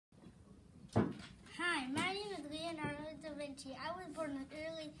Hi, my name is Leonardo da Vinci. I was born in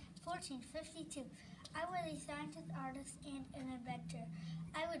early 1452. I was a scientist, artist, and an inventor.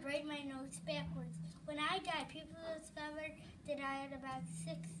 I would write my notes backwards. When I died, people discovered that I had about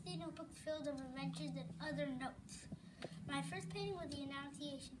 60 notebooks filled with inventions and other notes. My first painting was the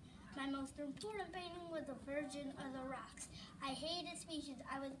Annunciation. My most important painting was the Virgin of the Rocks. I hated speeches.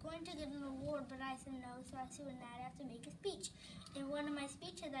 I was going to get an award, but I said no, so I would not have to make a speech. In one of my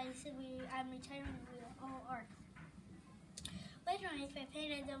speeches, I said I'm retiring, we are all artists. Later on, I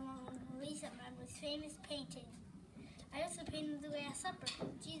painted the Mona Lisa, my most famous painting. I also painted the Last Supper,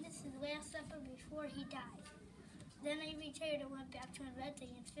 Jesus' Last Supper before he died. Then I retired and went back to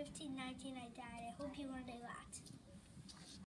inventing. In 1519, I died. I hope you learned a lot.